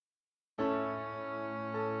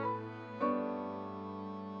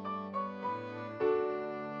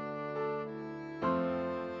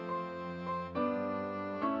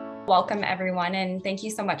welcome everyone, and thank you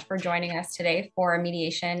so much for joining us today for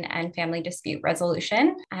mediation and family dispute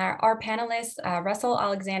resolution. Our panelists, Russell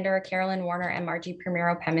Alexander, Carolyn Warner, and Margie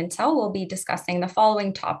Primero Pimentel will be discussing the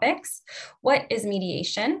following topics. What is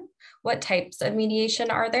mediation? What types of mediation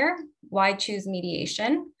are there? Why choose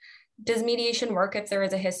mediation? Does mediation work if there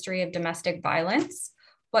is a history of domestic violence?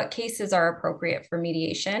 What cases are appropriate for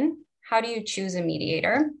mediation? How do you choose a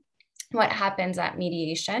mediator? What happens at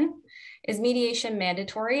mediation? Is mediation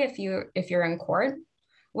mandatory if you're in court?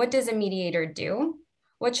 What does a mediator do?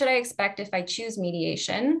 What should I expect if I choose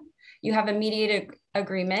mediation? You have a mediated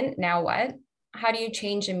agreement, now what? How do you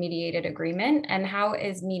change a mediated agreement? And how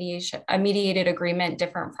is a mediated agreement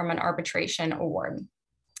different from an arbitration award?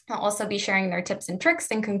 I'll also be sharing their tips and tricks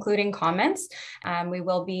and concluding comments. We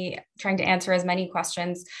will be trying to answer as many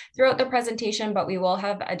questions throughout the presentation, but we will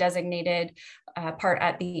have a designated part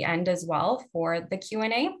at the end as well for the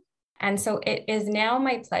Q&A. And so it is now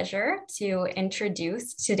my pleasure to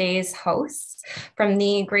introduce today's hosts. From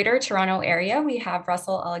the Greater Toronto Area, we have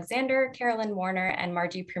Russell Alexander, Carolyn Warner, and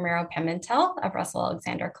Margie Primero Pimentel of Russell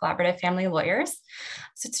Alexander Collaborative Family Lawyers.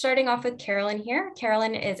 So starting off with Carolyn here.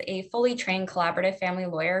 Carolyn is a fully trained collaborative family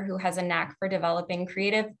lawyer who has a knack for developing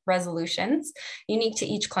creative resolutions unique to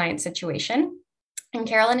each client's situation. And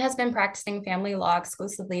Carolyn has been practicing family law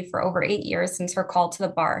exclusively for over 8 years since her call to the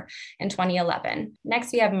bar in 2011.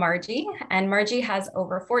 Next, we have Margie, and Margie has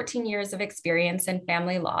over 14 years of experience in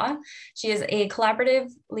family law. She is a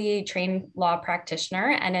collaboratively trained law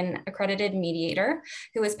practitioner and an accredited mediator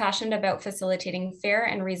who is passionate about facilitating fair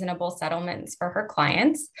and reasonable settlements for her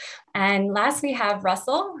clients. And last, we have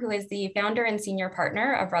Russell, who is the founder and senior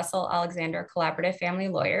partner of Russell Alexander Collaborative Family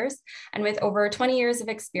Lawyers. And with over 20 years of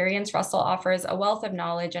experience, Russell offers a wealth of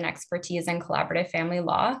knowledge and expertise in collaborative family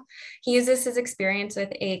law. He uses his experience with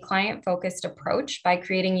a client-focused approach by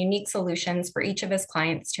creating unique solutions for each of his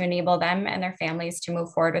clients to enable them and their families to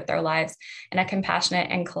move forward with their lives in a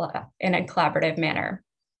compassionate and in a collaborative manner.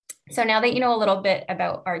 So now that you know a little bit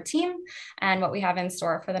about our team and what we have in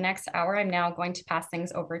store for the next hour, I'm now going to pass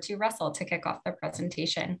things over to Russell to kick off the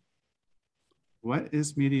presentation. What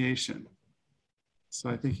is mediation? So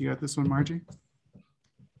I think you got this one, Margie.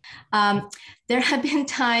 There have been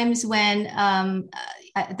times when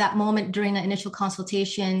at that moment during the initial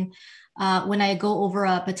consultation, when I go over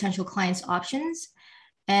a potential client's options,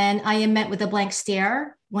 and I am met with a blank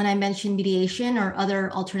stare when I mention mediation or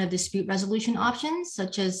other alternative dispute resolution options,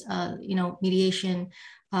 such as mediation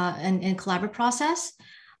and collaborative process.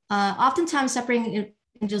 Oftentimes, separating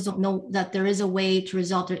individuals don't know that there is a way to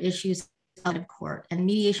resolve their issues out of court, and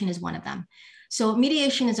mediation is one of them. So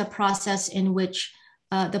mediation is a process in which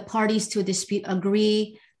the parties to a dispute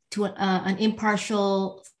agree to an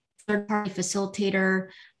impartial third-party facilitator,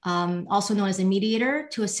 also known as a mediator,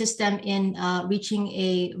 to assist them in reaching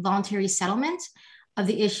a voluntary settlement of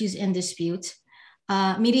the issues in dispute.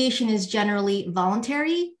 Mediation is generally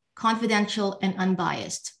voluntary, confidential, and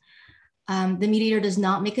unbiased. The mediator does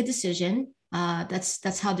not make a decision.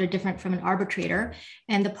 That's how they're different from an arbitrator,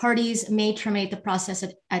 and the parties may terminate the process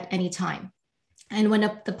at any time. And when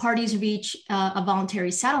the parties reach a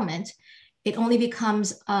voluntary settlement, it only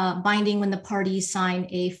becomes binding when the parties sign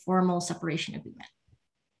a formal separation agreement.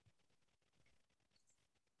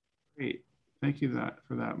 Great, thank you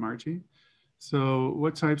for that, Margie. So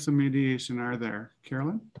what types of mediation are there?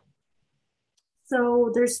 Carolyn?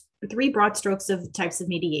 So there's 3 broad strokes of types of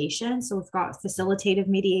mediation. So we've got facilitative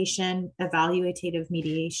mediation, evaluative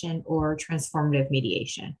mediation, or transformative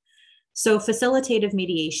mediation. So facilitative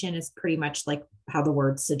mediation is pretty much like how the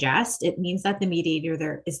word suggests. It means that the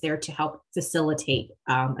mediator is there to help facilitate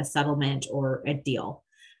a settlement or a deal.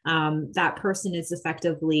 That person is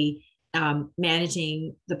effectively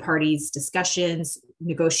managing the parties' discussions,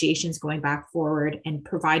 negotiations going back forward, and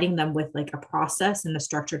providing them with like a process and a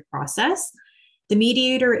structured process. The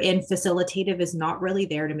mediator in facilitative is not really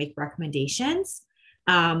there to make recommendations.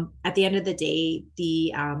 At the end of the day,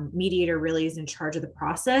 the mediator really is in charge of the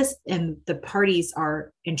process, and the parties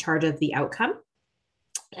are in charge of the outcome.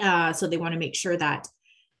 So they want to make sure that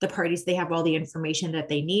the parties, they have all the information that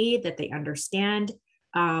they need, that they understand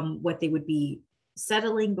what they would be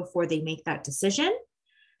settling before they make that decision.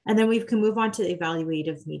 And then we can move on to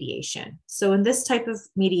evaluative mediation. So in this type of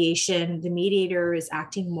mediation, the mediator is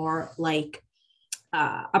acting more like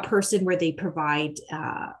a person where they provide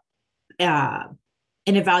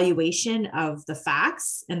an evaluation of the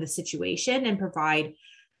facts and the situation, and provide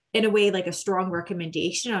in a way like a strong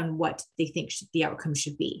recommendation on what they think the outcome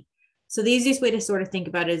should be. So the easiest way to sort of think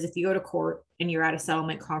about it is if you go to court and you're at a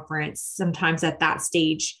settlement conference, sometimes at that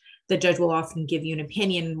stage, the judge will often give you an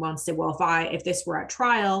opinion and will say, well, if this were at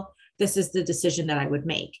trial, this is the decision that I would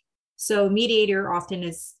make. So mediator often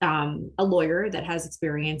is a lawyer that has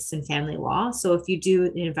experience in family law. So if you do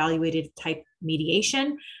an evaluated type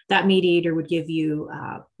mediation, that mediator would give you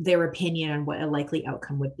their opinion on what a likely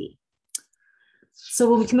outcome would be.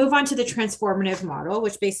 So we can move on to the transformative model,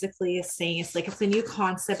 which basically is saying it's a new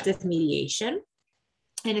concept of mediation.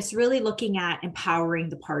 And it's really looking at empowering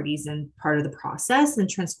the parties and part of the process and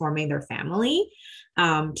transforming their family,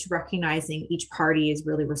 to recognizing each party is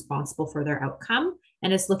really responsible for their outcome.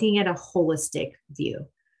 And it's looking at a holistic view.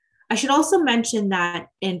 I should also mention that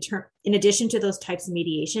in addition to those types of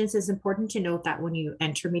mediations, it's important to note that when you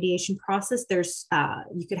enter mediation process,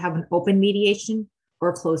 you could have an open mediation or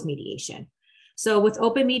a closed mediation. So with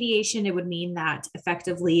open mediation, it would mean that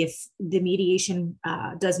effectively, if the mediation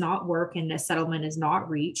does not work and a settlement is not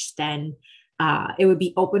reached, then it would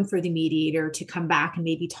be open for the mediator to come back and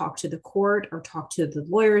maybe talk to the court or talk to the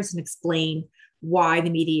lawyers and explain why the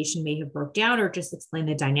mediation may have broke down, or just explain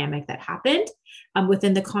the dynamic that happened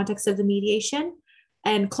within the context of the mediation.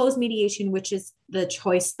 And closed mediation, which is the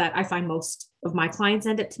choice that I find most of my clients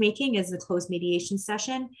end up making, is the closed mediation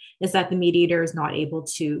session, is that the mediator is not able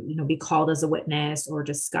to, be called as a witness or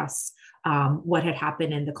discuss what had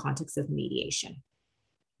happened in the context of mediation.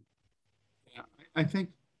 Yeah, I think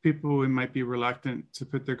people might be reluctant to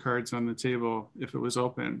put their cards on the table if it was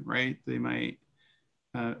open, right? They might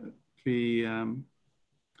be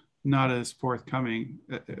not as forthcoming.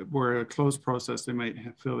 Where a closed process, they might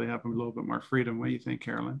feel they have a little bit more freedom. What do you think,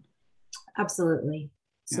 Carolyn? Absolutely.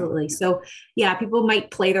 Yeah. So yeah, people might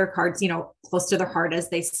play their cards, close to their heart, as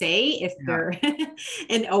they say, if they're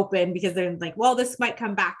in open, because they're like, well, this might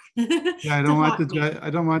come back. Yeah, I don't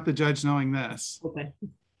want the judge knowing this. Open.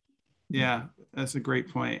 Yeah, that's a great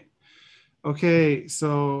point. Okay,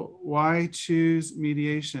 so why choose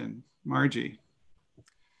mediation, Margie?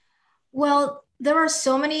 Well, there are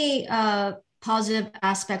so many positive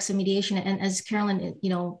aspects of mediation, and as Carolyn,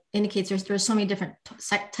 indicates, there's so many different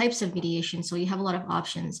types of mediation. So you have a lot of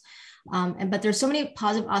options, but there's so many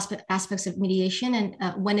positive aspects of mediation,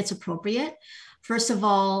 and when it's appropriate. First of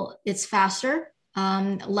all, it's faster,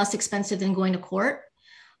 less expensive than going to court.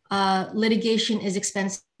 Litigation is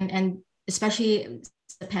expensive, and especially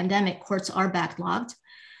the pandemic, courts are backlogged.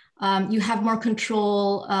 You have more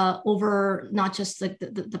control over not just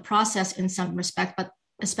the process in some respect, but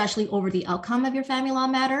especially over the outcome of your family law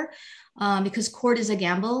matter, because court is a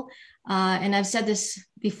gamble. And I've said this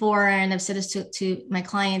before, and I've said this to my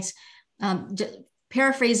clients,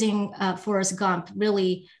 paraphrasing Forrest Gump,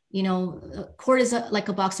 really, court is like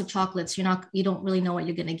a box of chocolates. You don't really know what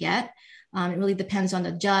you're going to get. It really depends on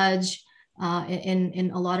the judge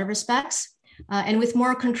in a lot of respects. And with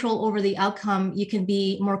more control over the outcome, you can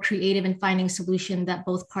be more creative in finding a solution that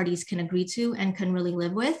both parties can agree to and can really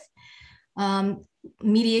live with.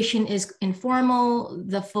 Mediation is informal.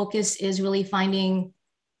 The focus is really finding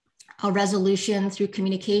a resolution through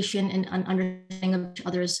communication and understanding of each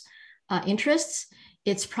other's interests.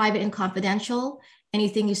 It's private and confidential.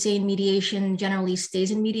 Anything you say in mediation generally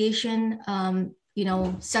stays in mediation.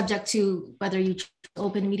 Subject to whether you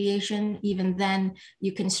open mediation. Even then,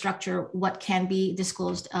 you can structure what can be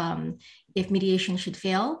disclosed if mediation should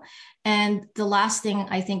fail. And the last thing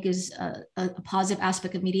I think is a positive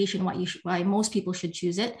aspect of mediation, why most people should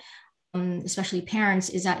choose it, especially parents,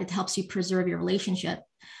 is that it helps you preserve your relationship.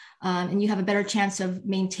 And you have a better chance of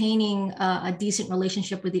maintaining a decent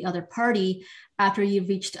relationship with the other party after you've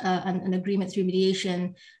reached an agreement through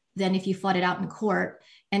mediation than if you fought it out in court.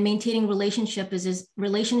 And maintaining relationships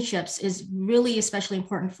is really especially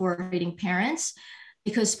important for separating parents,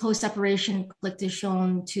 because post-separation conflict is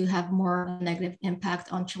shown to have more negative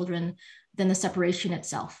impact on children than the separation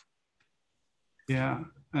itself. Yeah,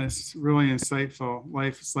 that's really insightful.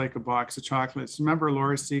 Life is like a box of chocolates. Remember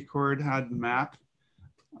Laura Secord had a map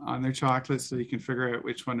on their chocolates so you can figure out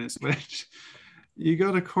which one is which. You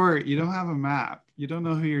go to court, you don't have a map. You don't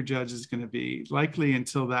know who your judge is going to be. Likely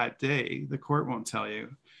until that day, the court won't tell you.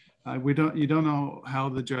 You don't know how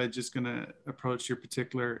the judge is going to approach your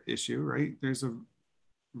particular issue, right? There's a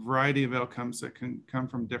variety of outcomes that can come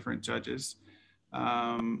from different judges.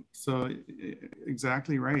 So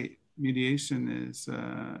exactly right. Mediation is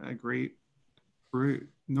a great route.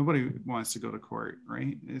 Nobody wants to go to court,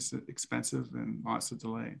 right? It's expensive and lots of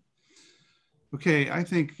delay. Okay, I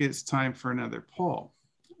think it's time for another poll.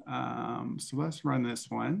 So let's run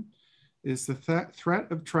this one. Is the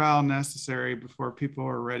threat of trial necessary before people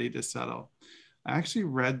are ready to settle? I actually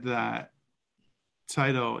read that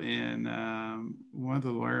title in one of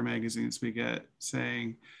the lawyer magazines we get,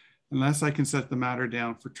 saying, unless I can set the matter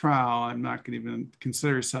down for trial, I'm not going to even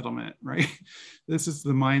consider settlement, right? This is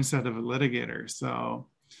the mindset of a litigator. So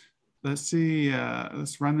let's see,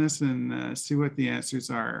 let's run this and see what the answers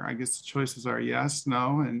are. I guess the choices are yes,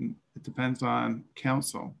 no, and it depends on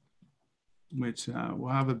counsel, which will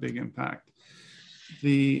have a big impact.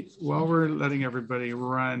 While we're letting everybody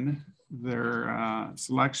run their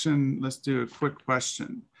selection, let's do a quick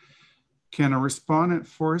question. Can a respondent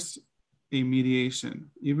force a mediation,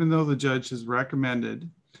 even though the judge has recommended,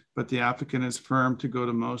 but the applicant is firm to go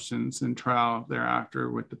to motions and trial thereafter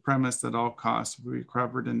with the premise that all costs will be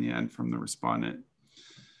covered in the end from the respondent?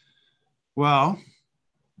 Well,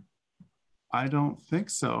 I don't think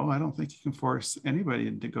so. I don't think you can force anybody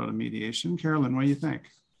to go to mediation. Carolyn, what do you think?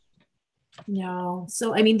 No.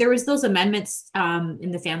 So, I mean, there was those amendments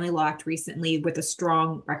in the Family Law Act recently with a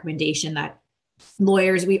strong recommendation that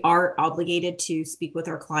lawyers, we are obligated to speak with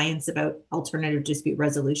our clients about alternative dispute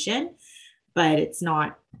resolution, but it's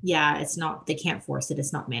not, they can't force it.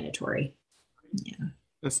 It's not mandatory. Yeah.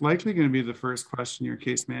 That's likely going to be the first question your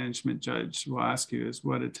case management judge will ask you is,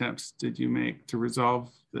 what attempts did you make to resolve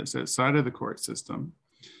this outside of the court system?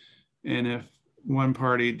 And if one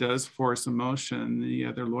party does force a motion, the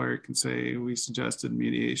other lawyer can say, we suggested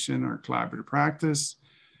mediation or collaborative practice.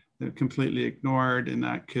 They're completely ignored, and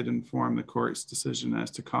that could inform the court's decision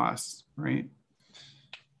as to costs, right?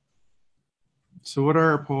 So what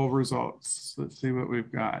are our poll results? Let's see what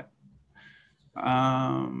we've got.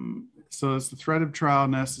 So is the threat of trial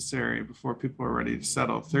necessary before people are ready to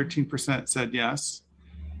settle? 13% said yes,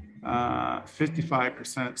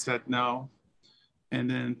 55% said no, and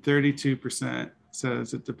then 32%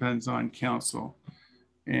 says it depends on counsel.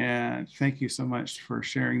 And thank you so much for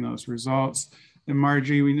sharing those results. And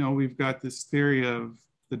Margie, we know we've got this theory of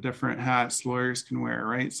the different hats lawyers can wear,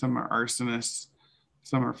 right? Some are arsonists,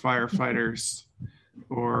 some are firefighters,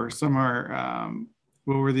 or some are,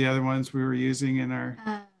 what were the other ones we were using in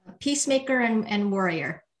our? Peacemaker and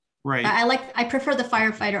warrior. Right. I prefer the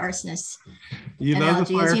firefighter arsonist. You love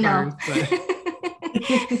the firefighters, you know.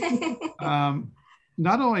 but,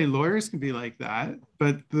 not only lawyers can be like that,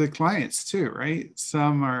 but the clients too, right?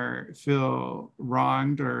 Some feel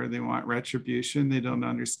wronged or they want retribution. They don't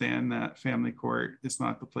understand that family court is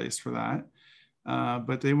not the place for that,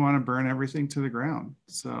 but they want to burn everything to the ground.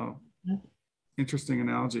 So interesting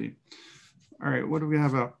analogy. All right, what do we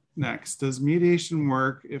have up next? Does mediation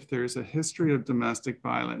work if there's a history of domestic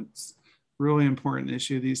violence? Really important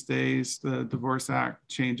issue these days. The Divorce Act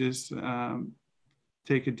changes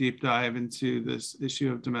take a deep dive into this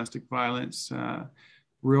issue of domestic violence,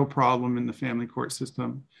 real problem in the family court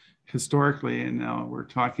system historically, and now we're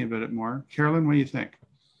talking about it more. Carolyn, what do you think?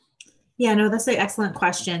 Yeah, no, that's an excellent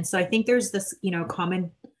question. So I think there's this, common,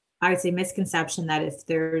 I would say, misconception that if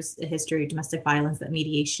there's a history of domestic violence, that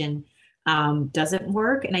mediation doesn't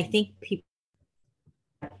work. And I think people,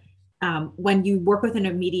 when you work with a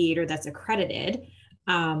mediator that's accredited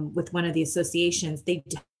with one of the associations, they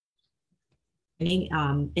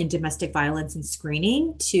in domestic violence and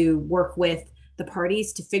screening to work with the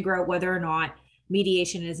parties to figure out whether or not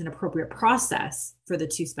mediation is an appropriate process for the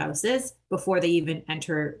two spouses before they even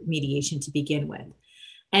enter mediation to begin with.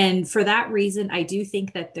 And for that reason, I do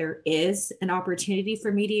think that there is an opportunity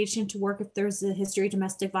for mediation to work if there's a history of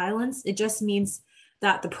domestic violence. It just means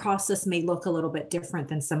that the process may look a little bit different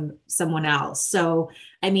than someone else. So,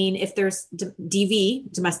 I mean, if there's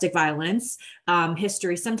DV, domestic violence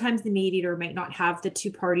history, sometimes the mediator might not have the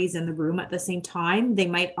two parties in the room at the same time. They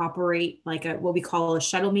might operate like what we call a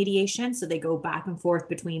shuttle mediation. So they go back and forth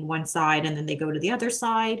between one side and then they go to the other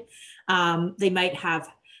side. They might have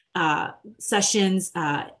sessions.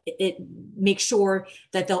 It makes sure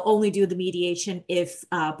that they'll only do the mediation if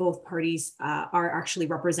both parties are actually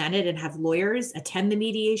represented and have lawyers attend the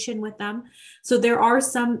mediation with them. So there are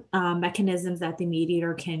some mechanisms that the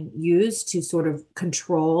mediator can use to sort of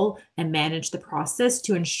control and manage the process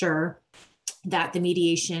to ensure that the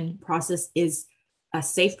mediation process is a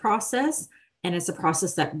safe process and it's a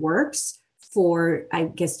process that works for, I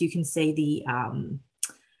guess you can say,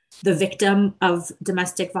 the victim of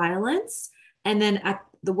domestic violence. And then at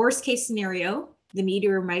the worst case scenario, the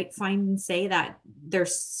mediator might find and say that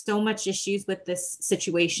there's so much issues with this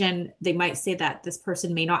situation. They might say that this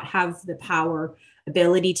person may not have the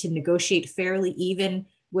ability to negotiate fairly, even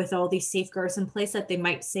with all these safeguards in place, that they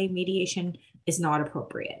might say mediation is not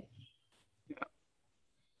appropriate. Yeah.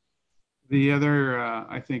 The other,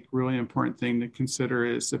 I think, really important thing to consider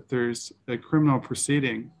is if there's a criminal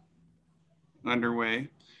proceeding underway,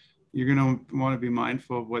 you're going to want to be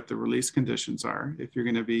mindful of what the release conditions are if you're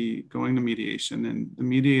going to be going to mediation, and the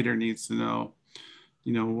mediator needs to know,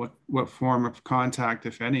 what form of contact,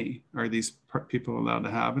 if any, are these people allowed to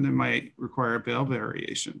have, and it might require a bail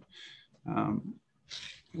variation.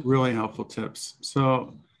 Really helpful tips.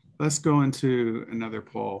 So let's go into another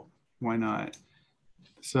poll. Why not?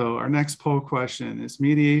 So our next poll question is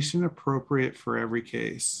mediation appropriate for every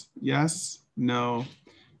case? Yes, no,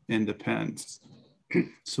 and depends.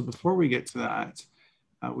 So before we get to that,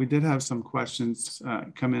 we did have some questions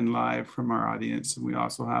come in live from our audience, and we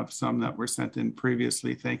also have some that were sent in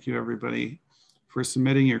previously. Thank you, everybody, for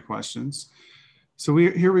submitting your questions. So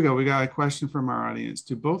here we go. We got a question from our audience.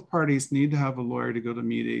 Do both parties need to have a lawyer to go to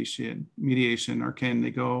mediation, or can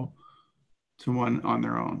they go to one on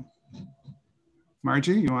their own?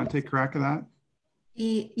 Margie, you want to take a crack at that?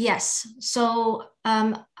 Yes. So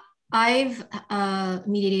I've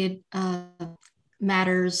mediated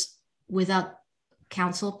matters without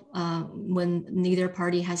counsel when neither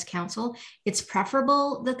party has counsel. It's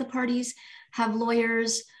preferable that the parties have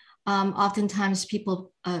lawyers. Oftentimes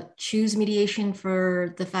people choose mediation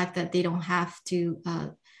for the fact that they don't have to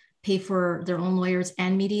pay for their own lawyers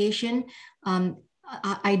and mediation.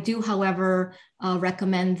 I do, however,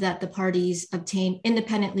 recommend that the parties obtain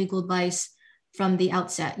independent legal advice from the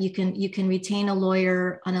outset. You can retain a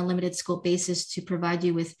lawyer on a limited scope basis to provide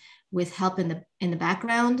you with help in the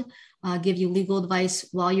background, give you legal advice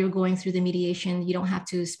while you're going through the mediation. You don't have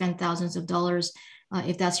to spend thousands of dollars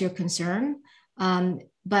if that's your concern.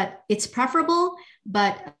 But it's preferable.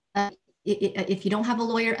 But if you don't have a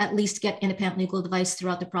lawyer, at least get independent legal advice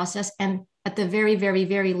throughout the process, and at the very, very,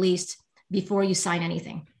 very least, before you sign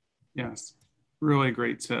anything. Yes, really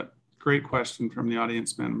great tip. Great question from the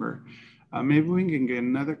audience member. Maybe we can get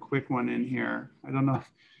another quick one in here. I don't know,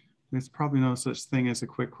 there's probably no such thing as a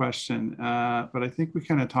quick question, but I think we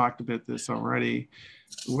kind of talked about this already.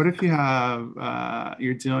 What if you have,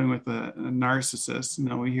 you're dealing with a narcissist? You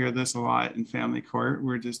know, we hear this a lot in family court. We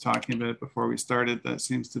were just talking about it before we started. That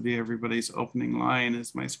seems to be everybody's opening line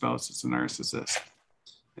is my spouse is a narcissist.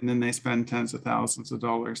 And then they spend tens of thousands of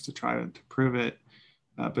dollars to try to prove it.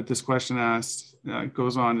 But this question asked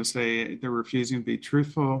goes on to say they're refusing to be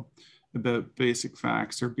truthful about basic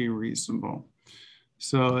facts or be reasonable.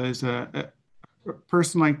 So is a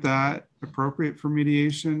person like that appropriate for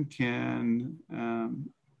mediation? Can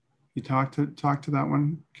you talk to that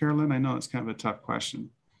one, Carolyn? I know it's kind of a tough question.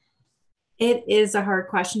 It is a hard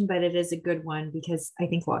question, but it is a good one because I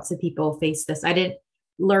think lots of people face this. I didn't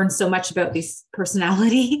learn so much about these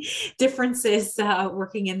personality differences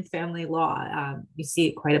working in family law. You see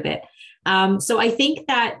it quite a bit. So I think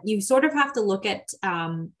that you sort of have to look at,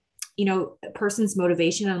 a person's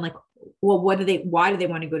motivation and like, well, why do they want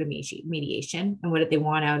to go to mediation and what do they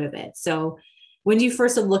want out of it? So when you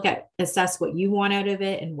first assess what you want out of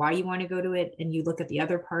it and why you want to go to it, and you look at the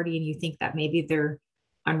other party and you think that maybe they're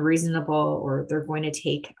unreasonable or they're going to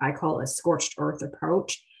take, I call it a scorched earth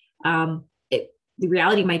approach. The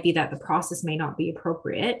reality might be that the process may not be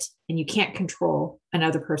appropriate and you can't control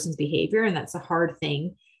another person's behavior. And that's a hard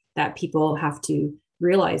thing that people have to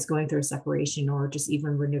realize going through a separation or just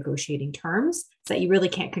even renegotiating terms, is that you really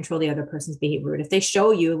can't control the other person's behavior. And if they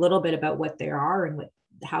show you a little bit about what they are and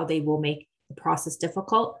how they will make the process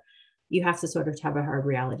difficult, you have to sort of have a hard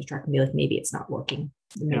reality check and be like, maybe it's not working.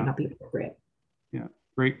 It may not be appropriate. Yeah,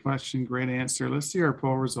 great question, great answer. Let's see our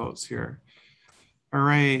poll results here. All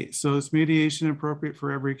right, so is mediation appropriate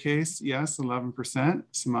for every case? Yes, 11%.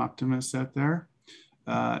 Some optimists out there.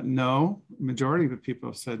 No, majority of the people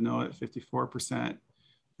have said no at 54%,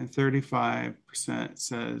 and 35%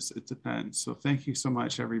 says it depends. So thank you so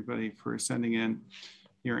much, everybody, for sending in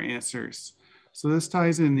your answers. So this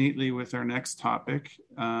ties in neatly with our next topic.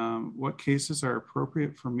 What cases are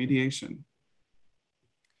appropriate for mediation?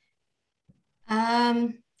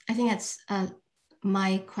 I think that's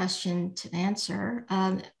my question to answer.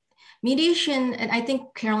 Mediation, and I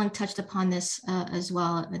think Carolyn touched upon this as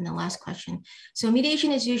well in the last question. So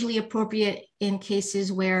mediation is usually appropriate in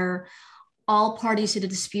cases where all parties to the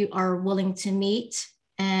dispute are willing to meet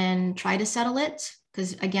and try to settle it,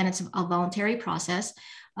 because again, it's a voluntary process.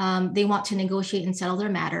 They want to negotiate and settle their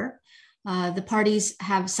matter. The parties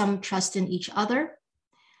have some trust in each other.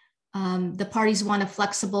 The parties want a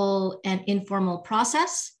flexible and informal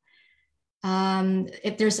process.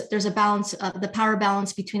 If there's a balance, the power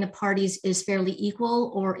balance between the parties is fairly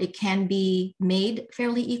equal, or it can be made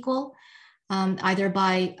fairly equal, either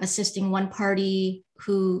by assisting one party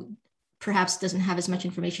who perhaps doesn't have as much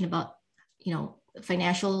information about,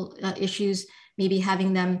 financial issues, maybe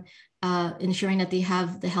having them ensuring that they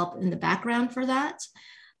have the help in the background for that.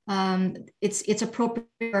 It's appropriate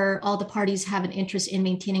where all the parties have an interest in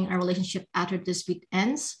maintaining a relationship after the dispute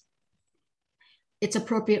ends. It's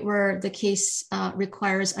appropriate where the case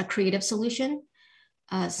requires a creative solution.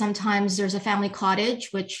 Sometimes there's a family cottage,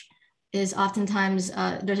 which is oftentimes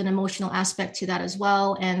there's an emotional aspect to that as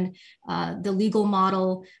well. And the legal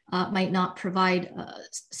model might not provide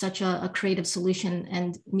such a creative solution,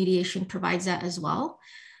 and mediation provides that as well.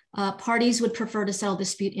 Parties would prefer to settle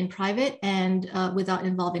dispute in private and without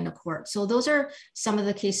involving the court. So those are some of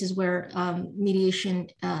the cases where mediation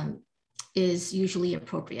is usually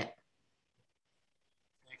appropriate.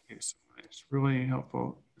 Thank you so much. Really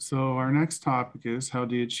helpful. So our next topic is, how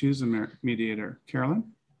do you choose a mediator?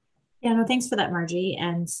 Carolyn? Yeah, no, thanks for that, Margie.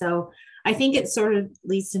 And so I think it sort of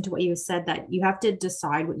leads into what you said, that you have to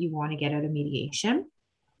decide what you want to get out of mediation.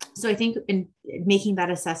 So I think in making that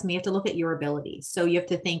assessment, you have to look at your abilities. So you have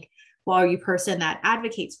to think, well, are you a person that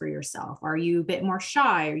advocates for yourself? Are you a bit more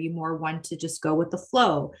shy? Are you more one to just go with the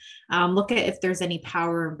flow? Look at if there's any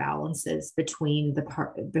power imbalances between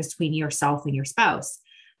between yourself and your spouse.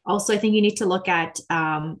 Also, I think you need to look at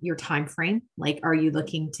your time frame. Like, are you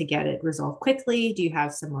looking to get it resolved quickly? Do you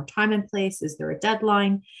have some more time in place? Is there a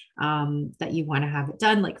deadline that you want to have it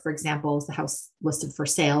done? Like, for example, is the house listed for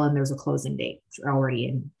sale and there's a closing date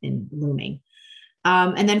already in looming?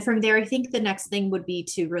 And then from there, I think the next thing would be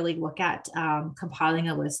to really look at compiling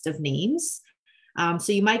a list of names.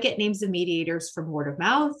 So you might get names of mediators from word of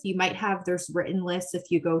mouth. You might have, there's written lists if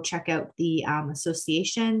you go check out the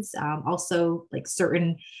associations. Also, like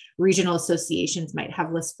certain regional associations might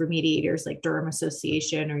have lists for mediators, like Durham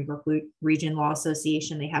Association or York Region Law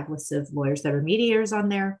Association. They have lists of lawyers that are mediators on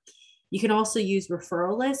there. You can also use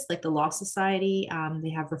referral lists, like the Law Society. They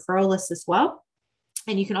have referral lists as well.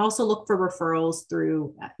 And you can also look for referrals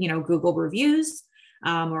through, Google reviews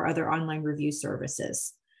or other online review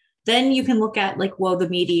services. Then you can look at the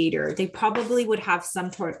mediator, they probably would have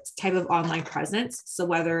some type of online presence. So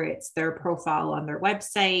whether it's their profile on their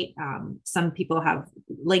website, some people have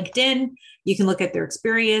LinkedIn, you can look at their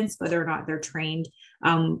experience, whether or not they're trained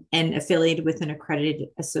and affiliated with an accredited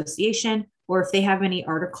association, or if they have any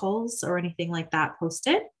articles or anything like that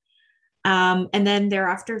posted. And then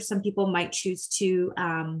thereafter, some people might choose to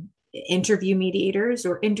interview mediators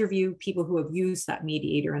or interview people who have used that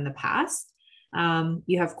mediator in the past.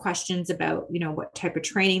 You have questions about, what type of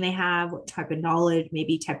training they have, what type of knowledge,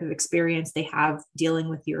 maybe type of experience they have dealing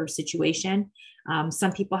with your situation.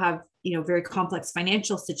 Some people have, very complex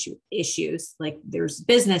financial issues, like there's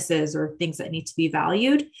businesses or things that need to be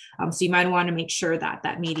valued. So you might want to make sure that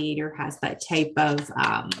that mediator has that type of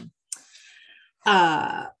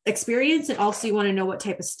experience. And also you want to know what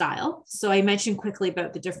type of style. So I mentioned quickly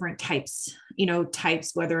about the different types,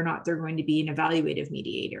 whether or not they're going to be an evaluative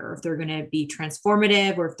mediator, or if they're going to be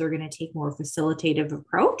transformative, or if they're going to take more facilitative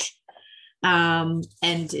approach, and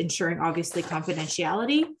ensuring obviously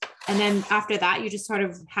confidentiality. And then after that, you just sort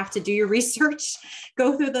of have to do your research,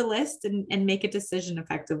 go through the list and make a decision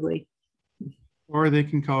effectively. Or they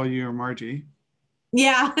can call you or Margie.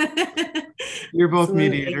 Yeah. You're both Absolutely.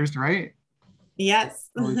 mediators, right? Yes.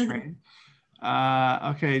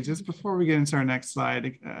 Okay, just before we get into our next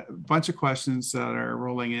slide, a bunch of questions that are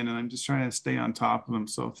rolling in, and I'm just trying to stay on top of them.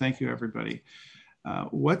 So thank you, everybody.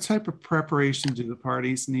 What type of preparation do the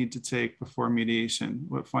parties need to take before mediation?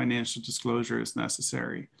 What financial disclosure is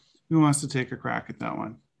necessary? Who wants to take a crack at that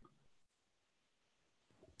one?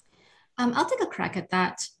 I'll take a crack at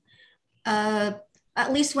that.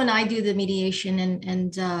 At least when I do the mediation,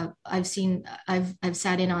 and I've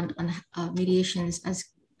sat in on mediations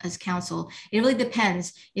as counsel. It really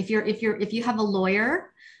depends. If you have a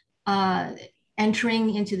lawyer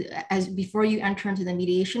entering into before you enter into the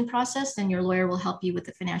mediation process, then your lawyer will help you with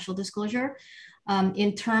the financial disclosure.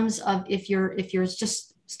 In terms of if you're just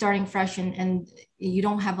starting fresh and you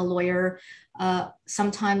don't have a lawyer,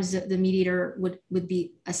 sometimes the mediator would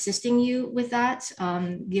be assisting you with that,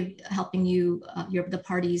 helping you, the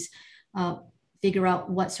parties figure out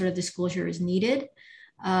what sort of disclosure is needed.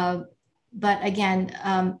 But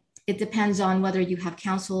again, it depends on whether you have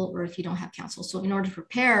counsel or if you don't have counsel. So in order to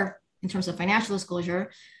prepare in terms of financial disclosure,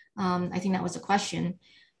 I think that was a question,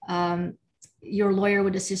 your lawyer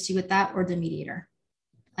would assist you with that, or the mediator.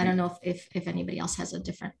 I don't know if anybody else has a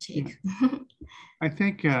different take. I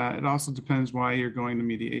think it also depends why you're going to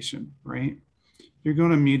mediation, right? If you're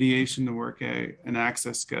going to mediation to work an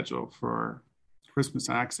access schedule for Christmas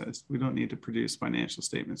access, we don't need to produce financial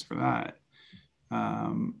statements for that.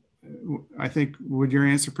 I think, would your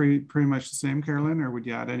answer pretty much the same, Carolyn, or would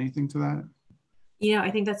you add anything to that?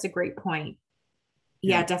 I think that's a great point.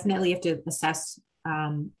 Yeah, definitely you have to assess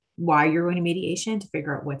why you're going to mediation to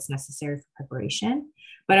figure out what's necessary for preparation.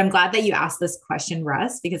 But I'm glad that you asked this question,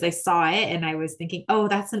 Russ, because I saw it and I was thinking, oh,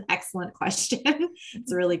 that's an excellent question.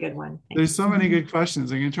 It's a really good one. There's so many good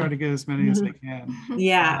questions. I'm going to try to get as many as I can.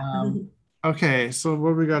 Yeah. Okay, so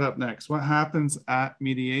what we got up next? What happens at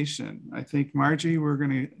mediation? I think Margie, we're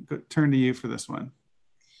going to turn to you for this one.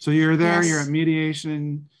 So you're there, you're at Yes.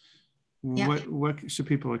 mediation. Yeah. What should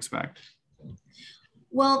people expect?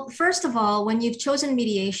 Well, first of all, when you've chosen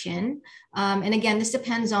mediation, and again, this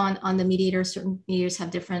depends on the mediator. Certain mediators have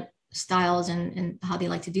different styles and how they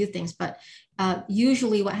like to do things. But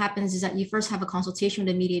usually, what happens is that you first have a consultation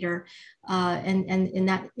with the mediator, and in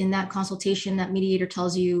that consultation, that mediator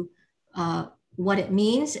tells you what it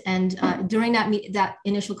means. And during that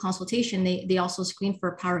initial consultation, they also screen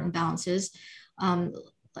for power imbalances.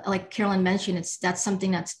 Like Carolyn mentioned, that's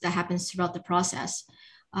something that happens throughout the process.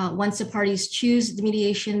 Once the parties choose the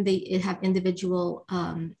mediation, they have individual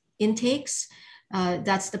intakes.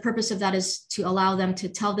 That's the purpose of that, is to allow them to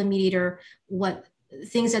tell the mediator what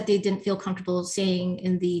things that they didn't feel comfortable saying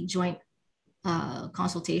in the joint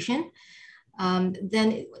consultation.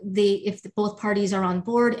 Then if both parties are on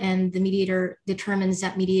board and the mediator determines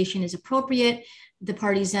that mediation is appropriate, the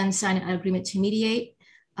parties then sign an agreement to mediate.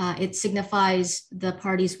 It signifies the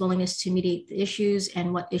parties' willingness to mediate the issues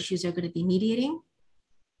and what issues are going to be mediating.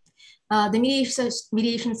 The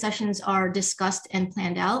mediation sessions are discussed and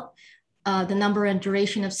planned out. The number and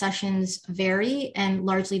duration of sessions vary and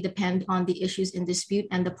largely depend on the issues in dispute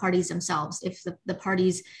and the parties themselves. If the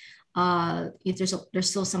parties, if there's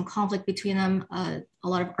still some conflict between them, a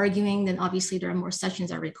lot of arguing, then obviously there are more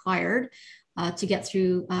sessions are required to get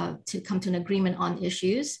through, to come to an agreement on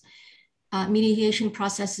issues. Mediation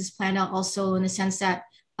process is planned out also in the sense that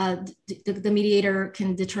the mediator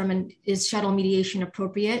can determine, is shuttle mediation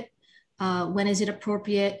appropriate? When is it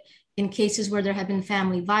appropriate? In cases where there have been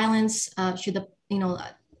family violence, should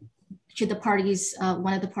the parties,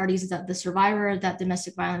 one of the parties, that the survivor of that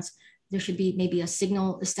domestic violence, there should be maybe a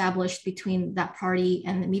signal established between that party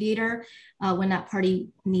and the mediator when that party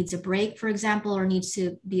needs a break, for example, or needs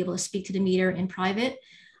to be able to speak to the mediator in private.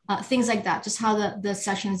 Things like that, just how the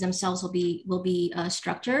sessions themselves will be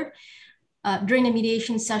structured. During the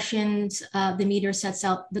mediation sessions, the mediator sets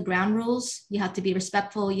out the ground rules. You have to be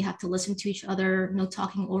respectful. You have to listen to each other, no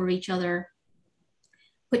talking over each other.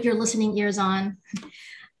 Put your listening ears on.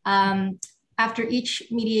 After each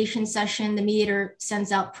mediation session, the mediator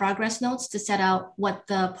sends out progress notes to set out what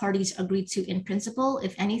the parties agreed to in principle,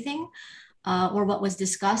 if anything, or what was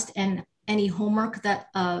discussed, and any homework that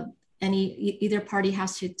either party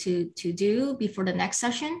has to do before the next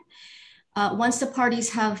session. Once the parties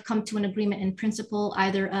have come to an agreement in principle,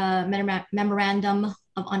 either a memorandum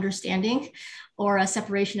of understanding or a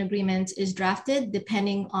separation agreement is drafted,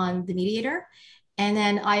 depending on the mediator. And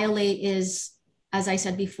then ILA is, as I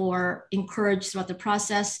said before, encouraged throughout the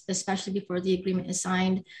process, especially before the agreement is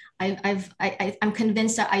signed. I'm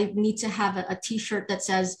convinced that I need to have a t-shirt that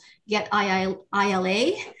says, "Get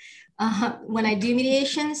ILA," when I do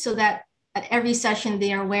mediation, so that at every session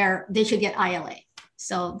they are aware they should get ILA.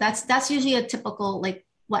 So that's usually a typical, like,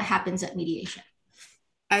 what happens at mediation.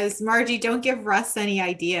 As Margie, don't give Russ any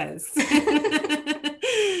ideas.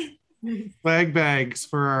 Flag bags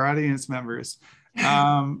for our audience members.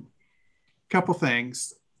 Couple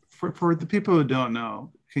things. For the people who don't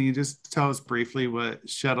know, can you just tell us briefly what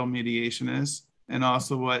shuttle mediation is and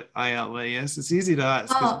also what ILA is? It's easy to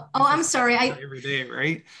us. I'm sorry. Every day,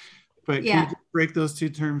 right? But yeah. Can you just break those two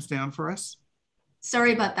terms down for us?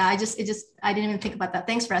 Sorry about that. I didn't even think about that.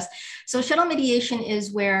 Thanks, Russ. So shuttle mediation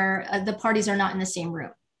is where the parties are not in the same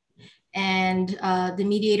room. And the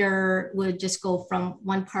mediator would just go from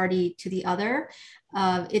one party to the other.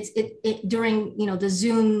 It's during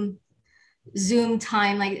the Zoom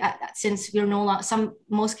time, like since we're no longer,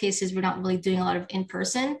 most cases we're not really doing a lot of in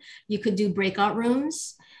person. You could do breakout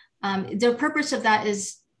rooms. The purpose of that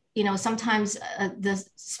is, sometimes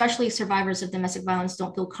especially survivors of domestic violence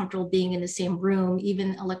don't feel comfortable being in the same room,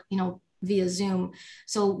 even via Zoom.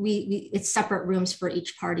 So it's separate rooms for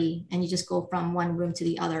each party, and you just go from one room to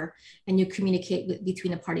the other, and you communicate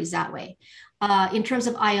between the parties that way. In terms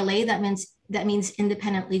of ILA, that means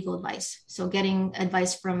independent legal advice. So getting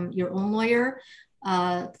advice from your own lawyer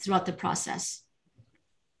throughout the process.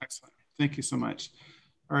 Excellent. Thank you so much.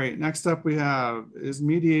 All right, next up we have, is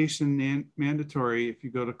mediation mandatory if you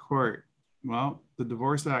go to court? Well, the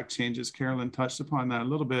Divorce Act changes. Carolyn touched upon that a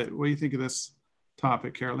little bit. What do you think of this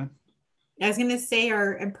topic, Carolyn? I was going to say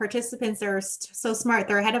our participants are so smart.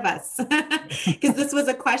 They're ahead of us because this was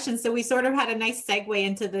a question. So we sort of had a nice segue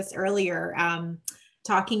into this earlier,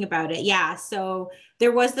 talking about it. Yeah. So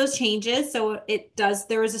there was those changes. So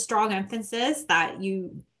there was a strong emphasis that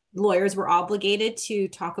lawyers were obligated to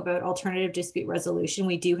talk about alternative dispute resolution.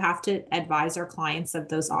 We do have to advise our clients of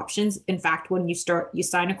those options. In fact, when you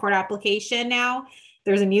sign a court application now,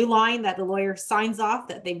 there's a new line that the lawyer signs off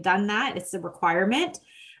that they've done that. It's a requirement,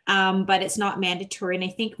 but it's not mandatory. And I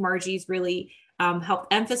think Margie's really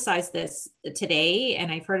helped emphasize this today,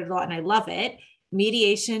 and I've heard it a lot and I love it.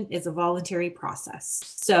 Mediation is a voluntary process.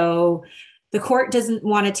 So the court doesn't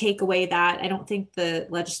want to take away that. I don't think the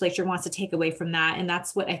legislature wants to take away from that. And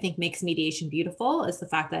that's what I think makes mediation beautiful, is the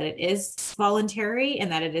fact that it is voluntary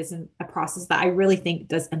and that it isn't a process that I really think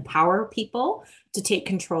does empower people to take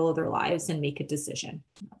control of their lives and make a decision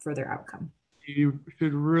for their outcome. You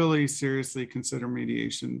should really seriously consider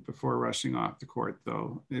mediation before rushing off to court,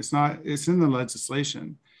 though. It's in the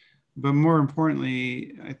legislation. But more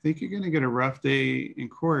importantly, I think you're going to get a rough day in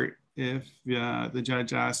court if the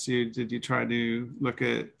judge asks you, did you try to look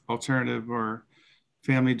at alternative or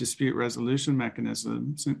family dispute resolution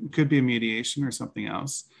mechanisms? It could be a mediation or something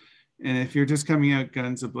else. And if you're just coming out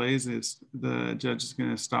guns a-blazes, the judge is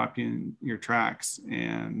going to stop you in your tracks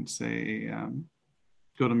and say,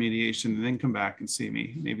 go to mediation and then come back and see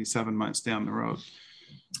me maybe 7 months down the road.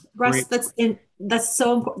 Russ, that's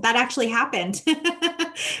so important. That actually happened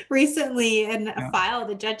recently in a file.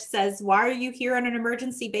 The judge says, why are you here on an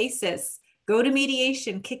emergency basis? Go to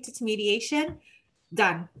mediation, kicked it to mediation,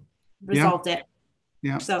 done, resolved it.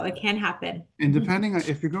 Yeah. So it can happen. And depending on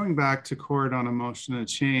if you're going back to court on a motion to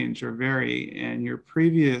change or vary, and your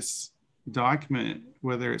previous document,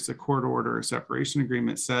 whether it's a court order or separation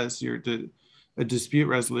agreement, says you're a dispute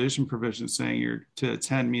resolution provision saying you're to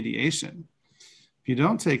attend mediation. If you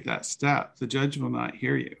don't take that step, the judge will not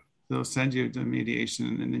hear you. They'll send you to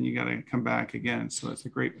mediation and then you got to come back again. So it's a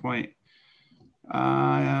great point.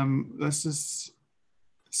 Let's just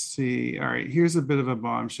see. All right, here's a bit of a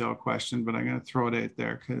bombshell question, but I'm going to throw it out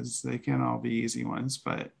there because they can't all be easy ones.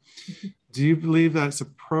 But do you believe that it's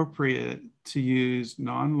appropriate to use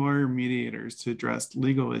non-lawyer mediators to address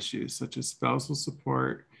legal issues such as spousal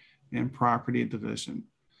support and property division?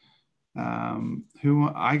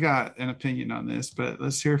 I got an opinion on this, but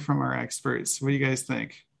let's hear from our experts. What do you guys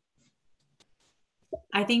think?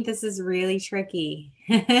 I think this is really tricky.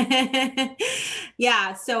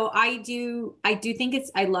 Yeah, so I do think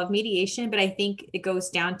I love mediation, but I think it goes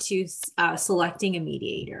down to selecting a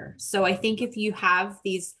mediator. So I think if you have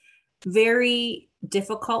these very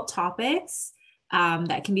difficult topics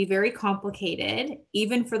that can be very complicated,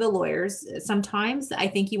 even for the lawyers, sometimes I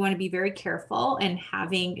think you want to be very careful and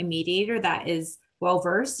having a mediator that is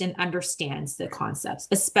well-versed and understands the concepts,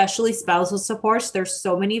 especially spousal supports. There's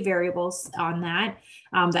so many variables on that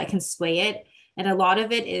that can sway it. And a lot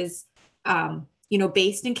of it is,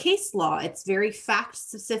 based in case law. It's very fact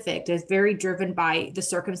specific. It's very driven by the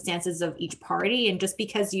circumstances of each party. And just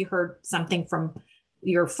because you heard something from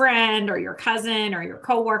your friend or your cousin or your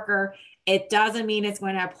coworker, it doesn't mean it's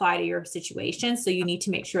going to apply to your situation. So you need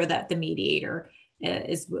to make sure that the mediator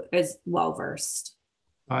is well-versed.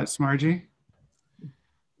 Thoughts, Margie?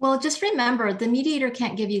 Well, just remember, the mediator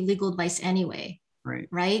can't give you legal advice anyway,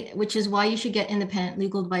 right? Which is why you should get independent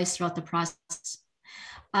legal advice throughout the process.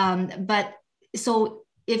 But so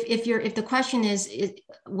if the question is,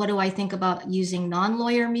 what do I think about using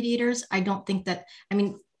non-lawyer mediators? I don't think that,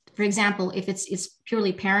 for example, if it's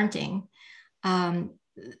purely parenting,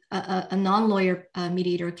 a non-lawyer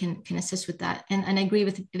mediator can assist with that. And I agree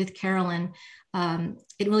with Carolyn.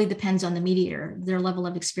 It really depends on the mediator, their level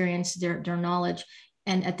of experience, their knowledge.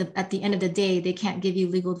 And at the end of the day, they can't give you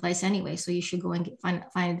legal advice anyway. So you should go and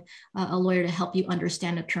find a lawyer to help you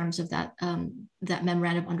understand the terms of that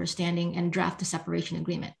memorandum of understanding and draft a separation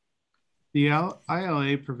agreement. The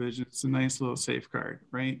ILA provision is a nice little safeguard,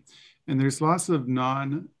 right? And there's lots of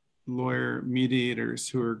non-lawyer mediators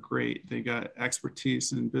who are great. They got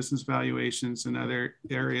expertise in business valuations and other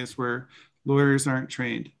areas where lawyers aren't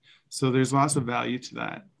trained. So there's lots of value to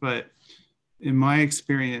that. But in my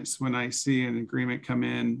experience, when I see an agreement come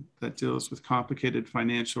in that deals with complicated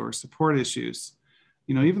financial or support issues,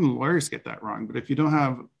 even the lawyers get that wrong. But if you don't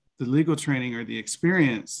have the legal training or the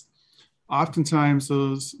experience, oftentimes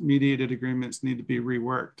those mediated agreements need to be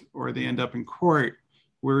reworked, or they end up in court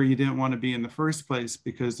where you didn't want to be in the first place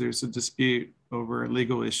because there's a dispute over a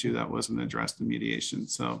legal issue that wasn't addressed in mediation.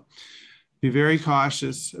 So be very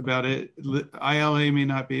cautious about it. ILA may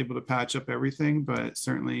not be able to patch up everything, but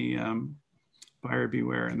certainly buyer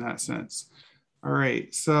beware in that sense. All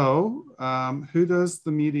right, so what does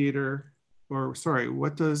a mediator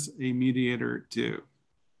do?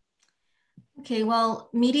 Okay, well,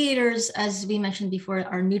 mediators, as we mentioned before,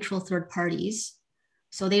 are neutral third parties.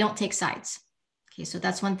 So they don't take sides. Okay, so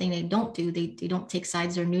that's one thing they don't do. They don't take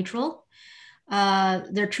sides, they're neutral.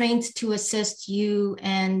 They're trained to assist you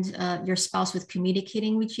and your spouse with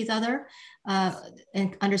communicating with each other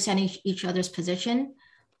and understanding each other's position.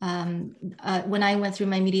 When I went through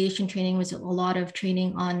my mediation training, was a lot of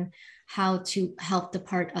training on how to help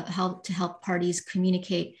help parties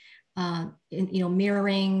communicate,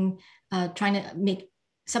 mirroring, trying to make,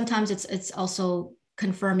 sometimes it's also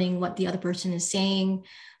confirming what the other person is saying,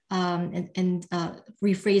 and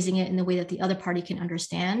rephrasing it in a way that the other party can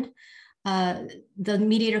understand. The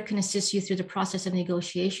mediator can assist you through the process of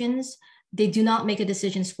negotiations. They do not make the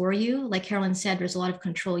decisions for you. Like Carolyn said, there's a lot of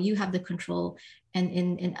control. You have the control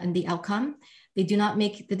and the outcome. They do not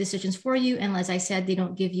make the decisions for you. And as I said, they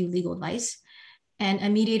don't give you legal advice. And a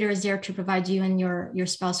mediator is there to provide you and your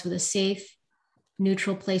spouse with a safe,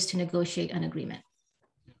 neutral place to negotiate an agreement.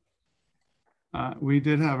 We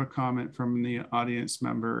did have a comment from the audience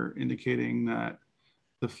member indicating that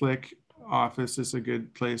the FLIC office is a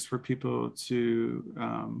good place for people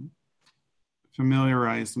to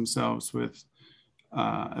familiarize themselves with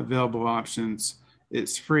available options.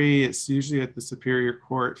 It's free. It's usually at the Superior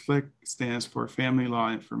Court. FLIC stands for Family Law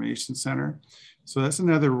Information Center. So that's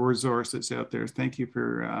another resource that's out there. Thank you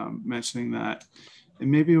for mentioning that. And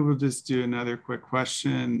maybe we'll just do another quick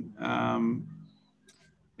question.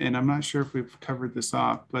 And I'm not sure if we've covered this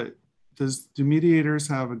off, but do mediators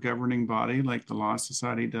have a governing body like the Law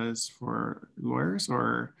Society does for lawyers,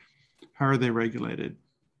 or how are they regulated?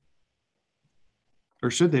 Or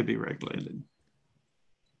should they be regulated?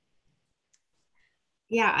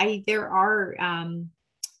 Yeah, I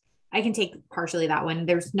can take partially that one.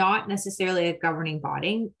 There's not necessarily a governing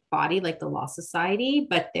body like the Law Society,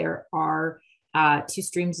 but there are two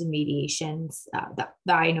streams of mediations that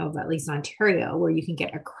I know of, at least in Ontario, where you can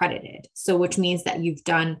get accredited. So which means that you've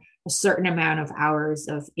done a certain amount of hours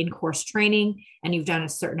of in-course training, and you've done a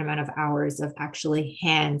certain amount of hours of actually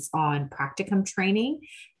hands-on practicum training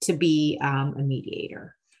to be a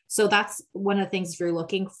mediator. So that's one of the things, if you're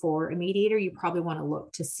looking for a mediator, you probably want to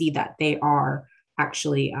look to see that they are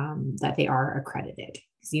actually accredited,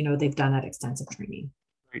 because they've done that extensive training.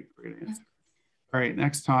 Great answer. All right,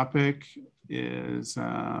 next topic is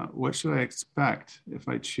what should I expect if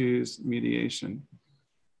I choose mediation?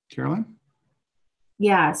 Carolyn?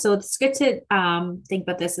 Yeah, so it's good to think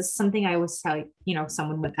about this. This is something I always tell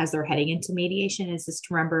someone as they're heading into mediation, is just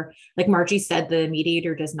to remember, like Margie said, the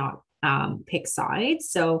mediator does not pick sides.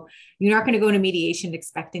 So you're not going to go into mediation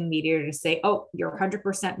expecting the mediator to say, oh, you're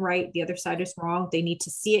 100% right, the other side is wrong. They need to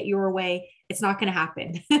see it your way. It's not going to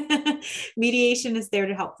happen. Mediation is there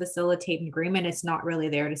to help facilitate an agreement. It's not really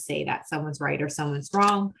there to say that someone's right or someone's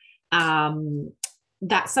wrong.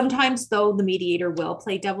 That sometimes, though, the mediator will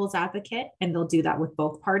play devil's advocate, and they'll do that with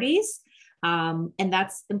both parties. And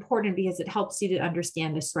that's important because it helps you to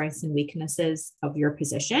understand the strengths and weaknesses of your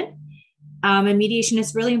position. And mediation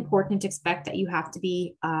is really important to expect that you have to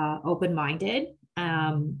be open-minded.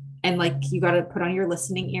 And like, you got to put on your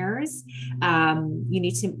listening ears. You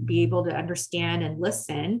need to be able to understand and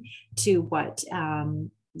listen to what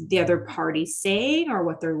the other party's saying or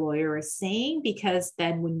what their lawyer is saying, because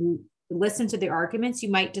then when you listen to the arguments,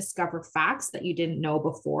 you might discover facts that you didn't know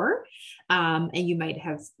before. And you might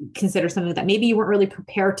have considered something that maybe you weren't really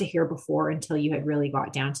prepared to hear before until you had really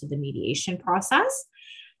got down to the mediation process.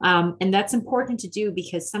 And that's important to do,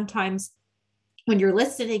 because sometimes when you're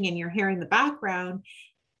listening and you're hearing the background,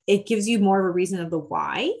 it gives you more of a reason of the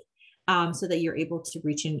why, so that you're able to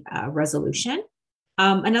reach a resolution.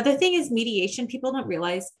 Another thing is mediation. People don't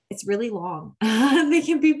realize it's really long. They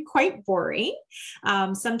can be quite boring.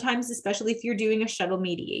 Sometimes, especially if you're doing a shuttle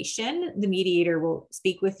mediation, the mediator will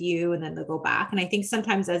speak with you and then they'll go back. And I think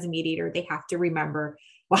sometimes as a mediator, they have to remember,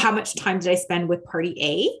 well, how much time did I spend with party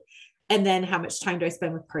A? And then how much time do I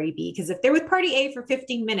spend with party B? Because if they're with party A for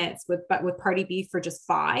 15 minutes, but with party B for just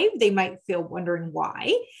 5, they might feel wondering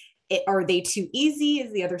why. Are they too easy?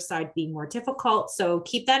 Is the other side being more difficult? So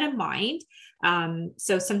keep that in mind.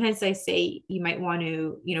 So sometimes I say you might want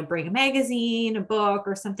to, bring a magazine, a book,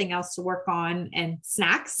 or something else to work on, and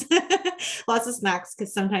snacks, lots of snacks,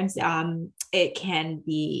 because sometimes you can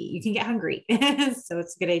get hungry. So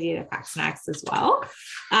it's a good idea to pack snacks as well.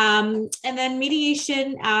 And then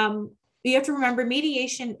mediation, you have to remember,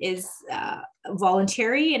 mediation is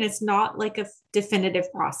voluntary, and it's not like a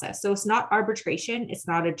definitive process. So it's not arbitration. It's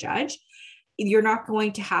not a judge. You're not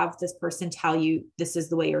going to have this person tell you this is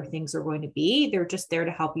the way your things are going to be. They're just there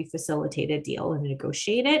to help you facilitate a deal and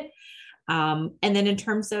negotiate it. And then in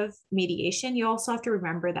terms of mediation, you also have to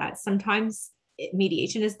remember that sometimes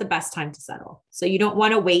mediation is the best time to settle. So you don't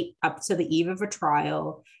want to wait up to the eve of a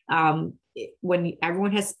trial when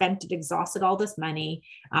everyone has exhausted all this money.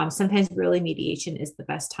 Sometimes really mediation is the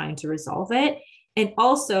best time to resolve it. And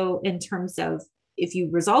also in terms of if you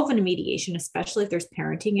resolve in a mediation, especially if there's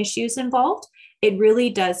parenting issues involved, it really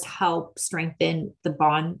does help strengthen the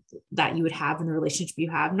bond that you would have in the relationship you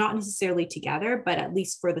have, not necessarily together, but at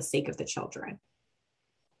least for the sake of the children.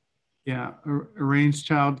 Yeah, arrange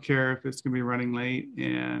childcare if it's going to be running late,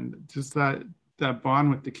 and just that bond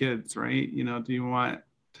with the kids, right? You know, do you want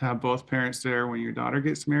to have both parents there when your daughter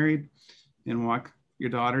gets married and walk your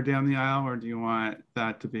daughter down the aisle, or do you want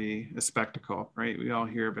that to be a spectacle, right? We all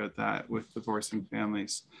hear about that with divorcing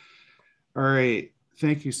families. All right,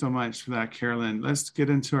 thank you so much for that, Carolyn. Let's get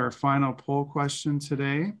into our final poll question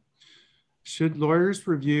today. Should lawyers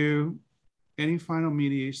review any final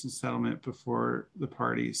mediation settlement before the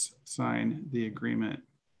parties sign the agreement?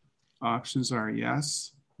 Options are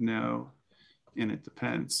yes, no, and it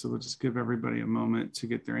depends. So we'll just give everybody a moment to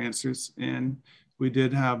get their answers in. We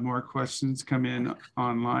did have more questions come in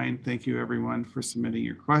online. Thank you everyone for submitting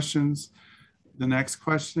your questions. The next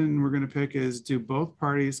question we're going to pick is, do both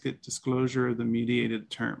parties get disclosure of the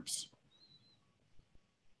mediated terms?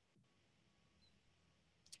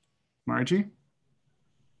 Margie?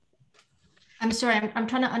 I'm sorry, I'm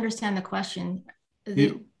trying to understand the question. If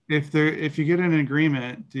you get an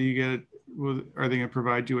agreement, are they going to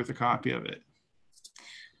provide you with a copy of it?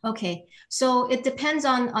 Okay, so it depends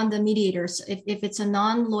on the mediators. If it's a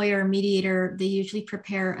non-lawyer mediator, they usually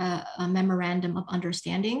prepare a memorandum of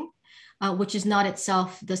understanding, which is not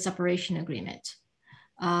itself the separation agreement.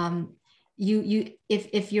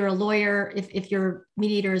 If you're a lawyer, if your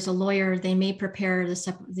mediator is a lawyer, they may prepare the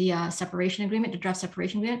separation agreement, the draft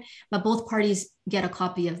separation agreement, but both parties get a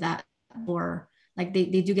copy of that, or like they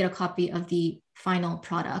do get a copy of the final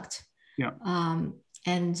product. Yeah.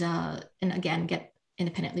 And again, get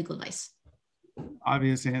independent legal advice.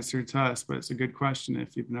 Obvious answer to us, but it's a good question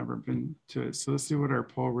if you've never been to it. So let's see what our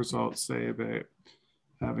poll results say about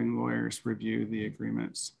having lawyers review the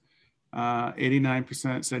agreements.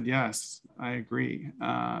 89% said yes, I agree.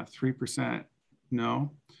 3%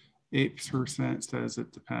 no. 8% says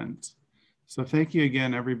it depends. So thank you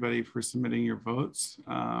again, everybody, for submitting your votes.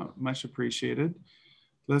 Much appreciated.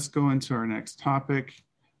 Let's go into our next topic,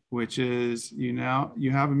 which is you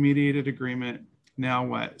have a mediated agreement. Now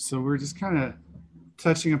what? So we're just kind of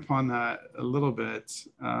touching upon that a little bit.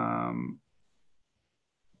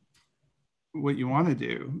 What you want to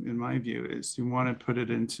do, in my view, is you want to put it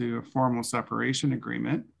into a formal separation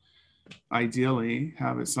agreement. Ideally,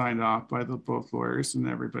 have it signed off by both lawyers, and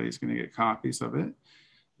everybody's going to get copies of it.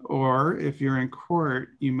 Or if you're in court,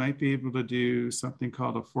 you might be able to do something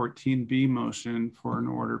called a 14B motion for an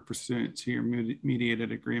order pursuant to your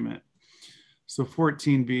mediated agreement. So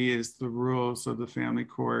 14B is the rules of the family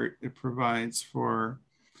court. It provides for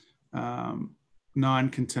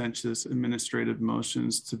non-contentious administrative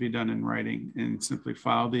motions to be done in writing and simply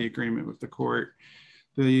file the agreement with the court.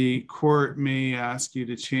 The court may ask you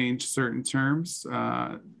to change certain terms.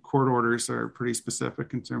 Court orders are pretty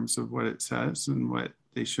specific in terms of what it says and what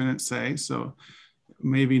they shouldn't say. So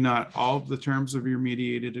maybe not all of the terms of your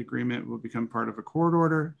mediated agreement will become part of a court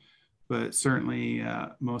order, but certainly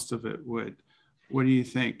most of it would. What do you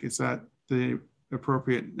think? Is that the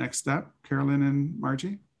appropriate next step, Carolyn and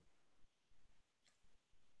Margie?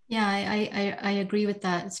 Yeah, I agree with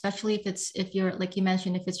that, especially if you're like you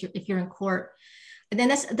mentioned, if you're in court. And then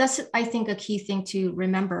that's I think a key thing to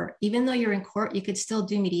remember. Even though you're in court, you could still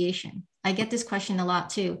do mediation. I get this question a lot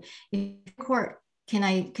too. In court, can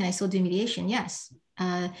I still do mediation? Yes.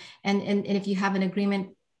 And if you have an agreement,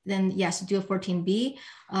 then yes, do a 14B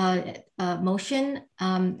motion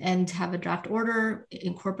and have a draft order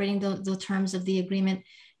incorporating the terms of the agreement,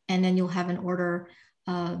 and then you'll have an order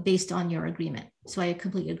based on your agreement. So I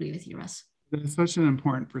completely agree with you, Russ. That's such an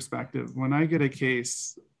important perspective. When I get a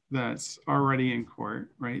case that's already in court,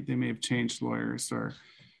 right, they may have changed lawyers, or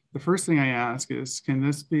the first thing I ask is, can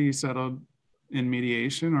this be settled in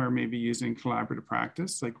mediation or maybe using collaborative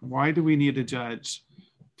practice? Like, why do we need a judge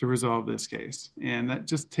to resolve this case? And that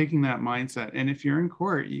just taking that mindset. And if you're in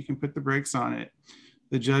court, you can put the brakes on it.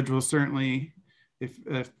 The judge will certainly,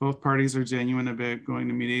 if both parties are genuine about going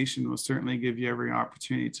to mediation, will certainly give you every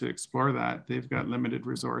opportunity to explore that. They've got limited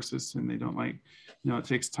resources and they don't like, it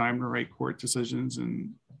takes time to write court decisions,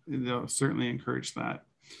 and they'll certainly encourage that.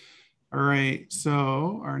 All right,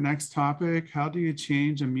 so our next topic, how do you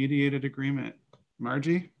change a mediated agreement?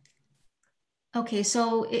 Margie? Okay,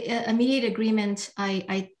 so a mediated agreement,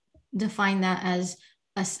 I define that as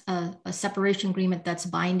a separation agreement that's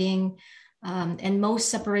binding. And most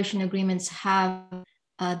separation agreements have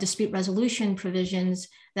dispute resolution provisions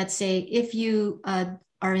that say, if you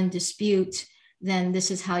are in dispute, then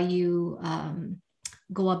this is how you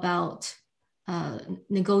go about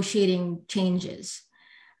negotiating changes.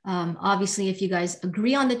 Obviously, if you guys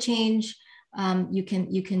agree on the change, you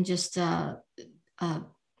can just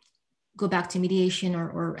go back to mediation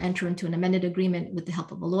or enter into an amended agreement with the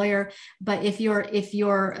help of a lawyer. But if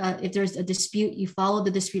there's a dispute, you follow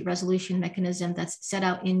the dispute resolution mechanism that's set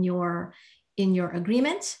out in your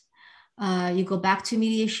agreement. You go back to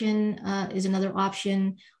mediation is another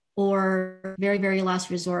option, or very, very last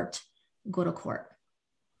resort, go to court.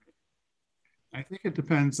 I think it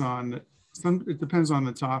depends on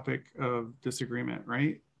the topic of disagreement,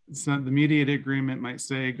 right? So the mediated agreement might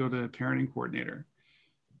say go to a parenting coordinator,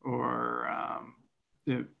 or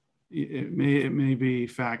it may be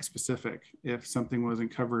fact specific if something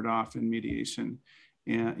wasn't covered off in mediation,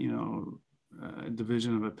 and a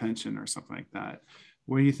division of a pension or something like that.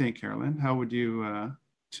 What do you think, Carolyn? How would you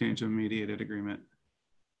change a mediated agreement?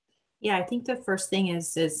 Yeah, I think the first thing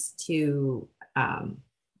is to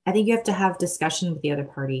I think you have to have discussion with the other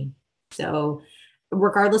party. So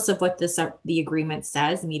regardless of what the agreement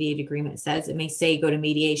says, the mediated agreement says, it may say go to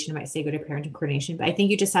mediation, it might say go to parenting coordination, but I think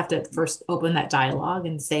you just have to first open that dialogue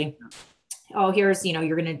and say, oh, here's,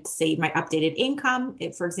 you're going to say my updated income.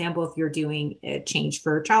 For example, if you're doing a change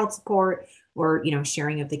for child support or,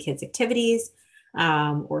 sharing of the kids' activities,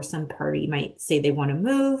 or some party might say they want to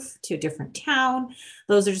move to a different town.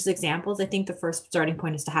 Those are just examples. I think the first starting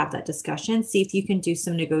point is to have that discussion, see if you can do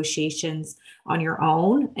some negotiations on your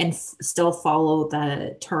own and still follow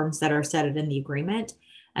the terms that are set in the agreement.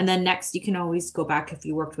 And then next, you can always go back if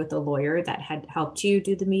you worked with a lawyer that had helped you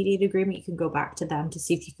do the mediated agreement. You can go back to them to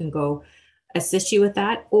see if you can go assist you with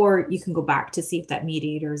that, or you can go back to see if that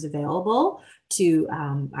mediator is available to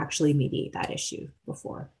actually mediate that issue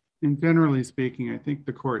before. And generally speaking, I think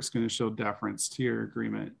the court's going to show deference to your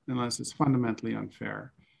agreement unless it's fundamentally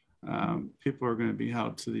unfair. People are going to be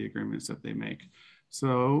held to the agreements that they make.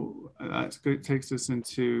 So that's good. Takes us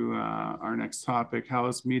into our next topic. How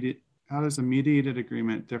does a mediated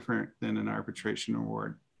agreement different than an arbitration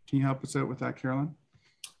award? Can you help us out with that, Carolyn?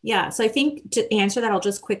 Yeah, so I think to answer that, I'll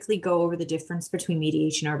just quickly go over the difference between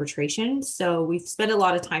mediation and arbitration. So we've spent a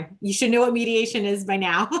lot of time. You should know what mediation is by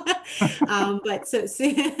now, but so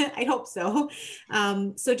I hope so.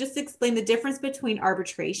 So just to explain the difference between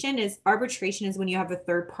arbitration is when you have a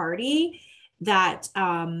third party that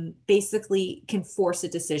basically can force a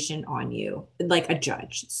decision on you, like a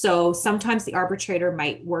judge. So sometimes the arbitrator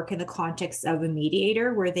might work in the context of a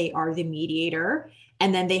mediator where they are the mediator.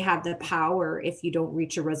 And then they have the power, if you don't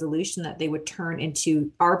reach a resolution, that they would turn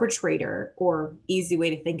into arbitrator, or easy way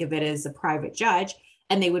to think of it as a private judge,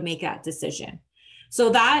 and they would make that decision. So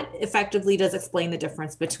that effectively does explain the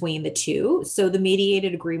difference between the two. So the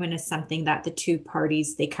mediated agreement is something that the two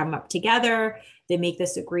parties, they come up together, they make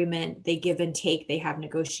this agreement, they give and take, they have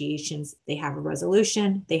negotiations, they have a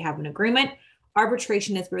resolution, they have an agreement.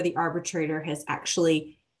 Arbitration is where the arbitrator has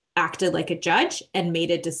actually acted like a judge and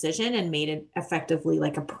made a decision and made it effectively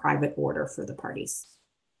like a private order for the parties.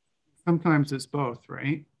 Sometimes it's both,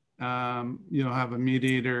 right? You'll have a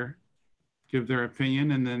mediator give their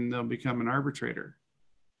opinion and then they'll become an arbitrator.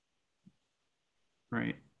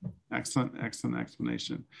 Right. Excellent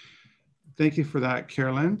explanation. Thank you for that,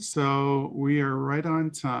 Carolyn. So we are right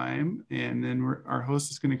on time, and then our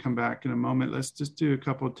host is going to come back in a moment. Let's just do a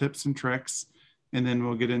couple of tips and tricks, and then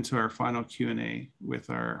we'll get into our final Q&A with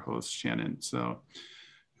our host, Shannon. So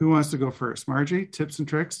who wants to go first? Margie, tips and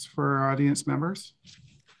tricks for our audience members?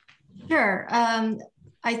 Sure.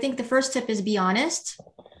 I think the first tip is be honest.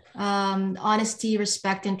 Honesty,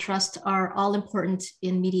 respect, and trust are all important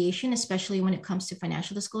in mediation, especially when it comes to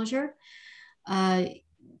financial disclosure.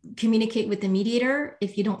 Communicate with the mediator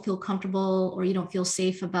if you don't feel comfortable or you don't feel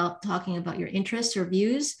safe about talking about your interests or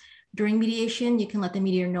views. During mediation, you can let the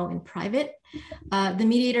mediator know in private. The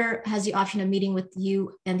mediator has the option of meeting with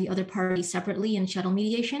you and the other party separately in shuttle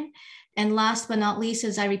mediation. And last but not least,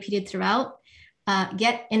 as I repeated throughout,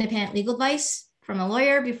 get independent legal advice from a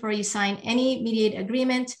lawyer before you sign any mediated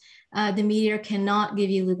agreement. The mediator cannot give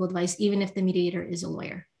you legal advice, even if the mediator is a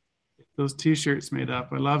lawyer. Those t-shirts made up.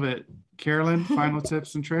 I love it. Carolyn, final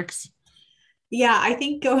tips and tricks? Yeah, I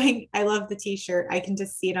think I love the t-shirt. I can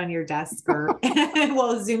just see it on your desk, or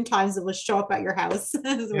well, Zoom times it will show up at your house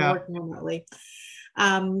as we're working remotely.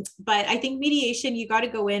 But I think mediation, you got to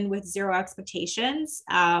go in with zero expectations,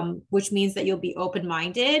 which means that you'll be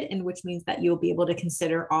open-minded, and which means that you'll be able to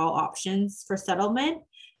consider all options for settlement.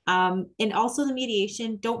 And also the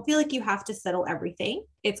mediation, don't feel like you have to settle everything.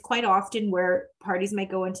 It's quite often where parties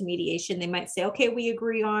might go into mediation, they might say, okay, we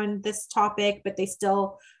agree on this topic, but they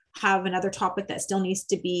still have another topic that still needs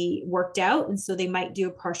to be worked out. And so they might do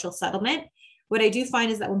a partial settlement. What I do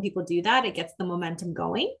find is that when people do that, it gets the momentum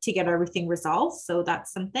going to get everything resolved. So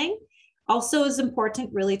that's something. Also, it's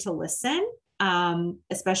important really to listen,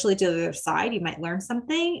 especially to the other side. You might learn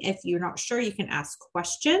something. If you're not sure, you can ask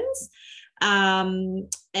questions.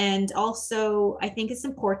 And also, I think it's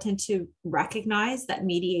important to recognize that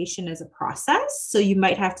mediation is a process. So you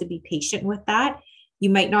might have to be patient with that. You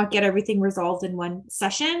might not get everything resolved in one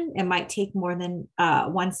session. It might take more than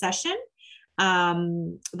one session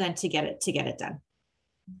then to get it done.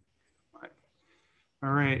 All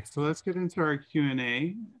right, so let's get into our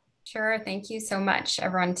Q&A. Sure. Thank you so much,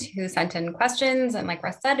 everyone who sent in questions. And like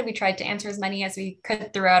Russ said, we tried to answer as many as we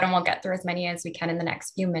could throughout, and we'll get through as many as we can in the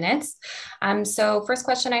next few minutes. So first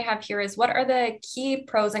question I have here is, what are the key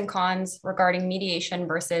pros and cons regarding mediation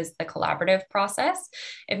versus the collaborative process?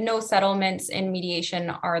 If no settlements in mediation,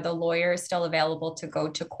 are the lawyers still available to go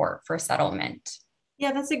to court for settlement?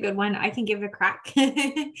 Yeah, that's a good one. I can give it a crack.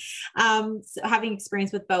 So having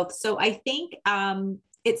experience with both. So I think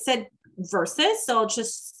it said versus, so I'll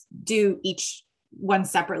just do each one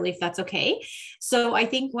separately if that's okay. So I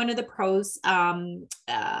think one of the pros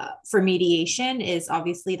for mediation is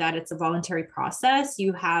obviously that it's a voluntary process.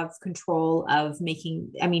 You have control of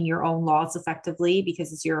making, your own laws effectively,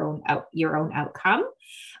 because it's your own outcome,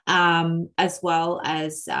 as well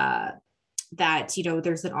as that,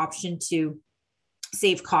 there's an option to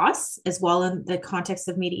save costs as well in the context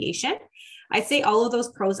of mediation. I'd say all of those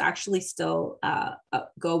pros actually still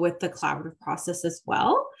go with the collaborative process as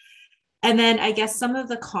well. And then I guess some of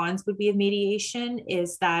the cons would be of mediation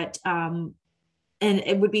is that, and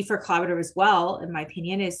it would be for collaborative as well, in my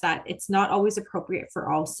opinion, is that it's not always appropriate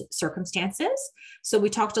for all circumstances. So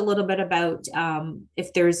we talked a little bit about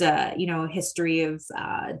if there's a history of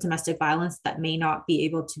domestic violence that may not be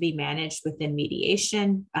able to be managed within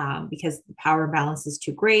mediation because the power imbalance is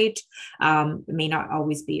too great. It may not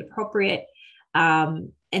always be appropriate.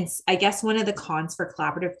 And I guess one of the cons for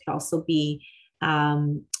collaborative could also be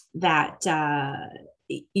that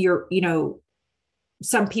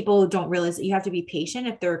some people don't realize that you have to be patient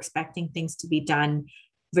if they're expecting things to be done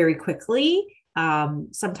very quickly.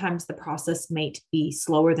 Sometimes the process might be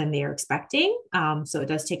slower than they are expecting. So it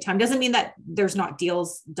does take time. Doesn't mean that there's not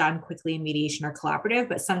deals done quickly in mediation or collaborative,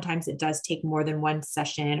 but sometimes it does take more than one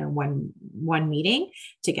session or one meeting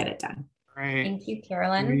to get it done. Right. Thank you,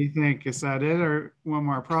 Carolyn. What do you think? Is that it, or one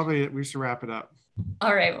more? Probably we should wrap it up.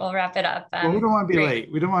 All right, we'll wrap it up. Well, we don't want to be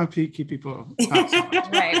late. We don't want to keep people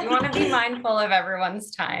right. We want to be mindful of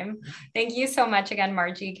everyone's time. Thank you so much again,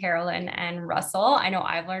 Margie, Carolyn, and Russell. I know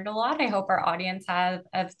I've learned a lot. I hope our audience has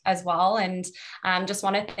as well. And just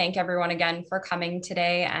want to thank everyone again for coming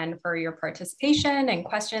today and for your participation and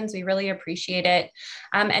questions. We really appreciate it.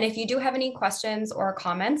 And if you do have any questions or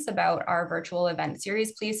comments about our virtual event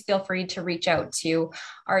series, please feel free to reach out to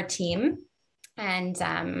our team. And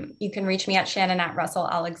you can reach me at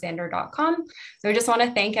shannon@russellalexander.com. So we just want to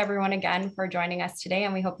thank everyone again for joining us today,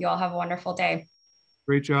 and we hope you all have a wonderful day.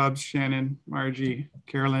 Great job, Shannon, Margie,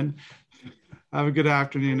 Carolyn. Have a good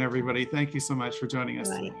afternoon, everybody. Thank you so much for joining us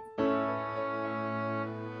today.